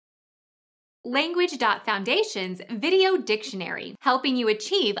Language.Foundation's Video Dictionary, helping you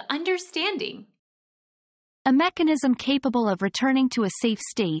achieve understanding. A mechanism capable of returning to a safe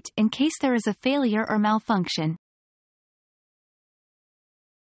state in case there is a failure or malfunction.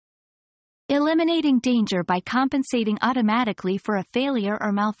 Eliminating danger by compensating automatically for a failure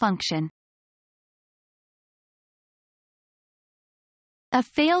or malfunction. A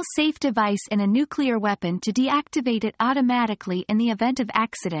fail-safe device in a nuclear weapon to deactivate it automatically in the event of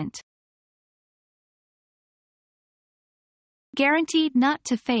accident. Guaranteed not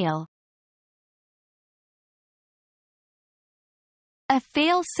to fail. A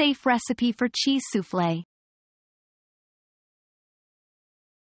fail-safe recipe for cheese soufflé.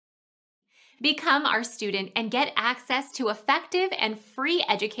 Become our student and get access to effective and free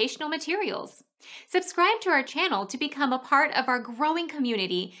educational materials. Subscribe to our channel to become a part of our growing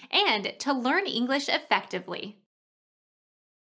community and to learn English effectively.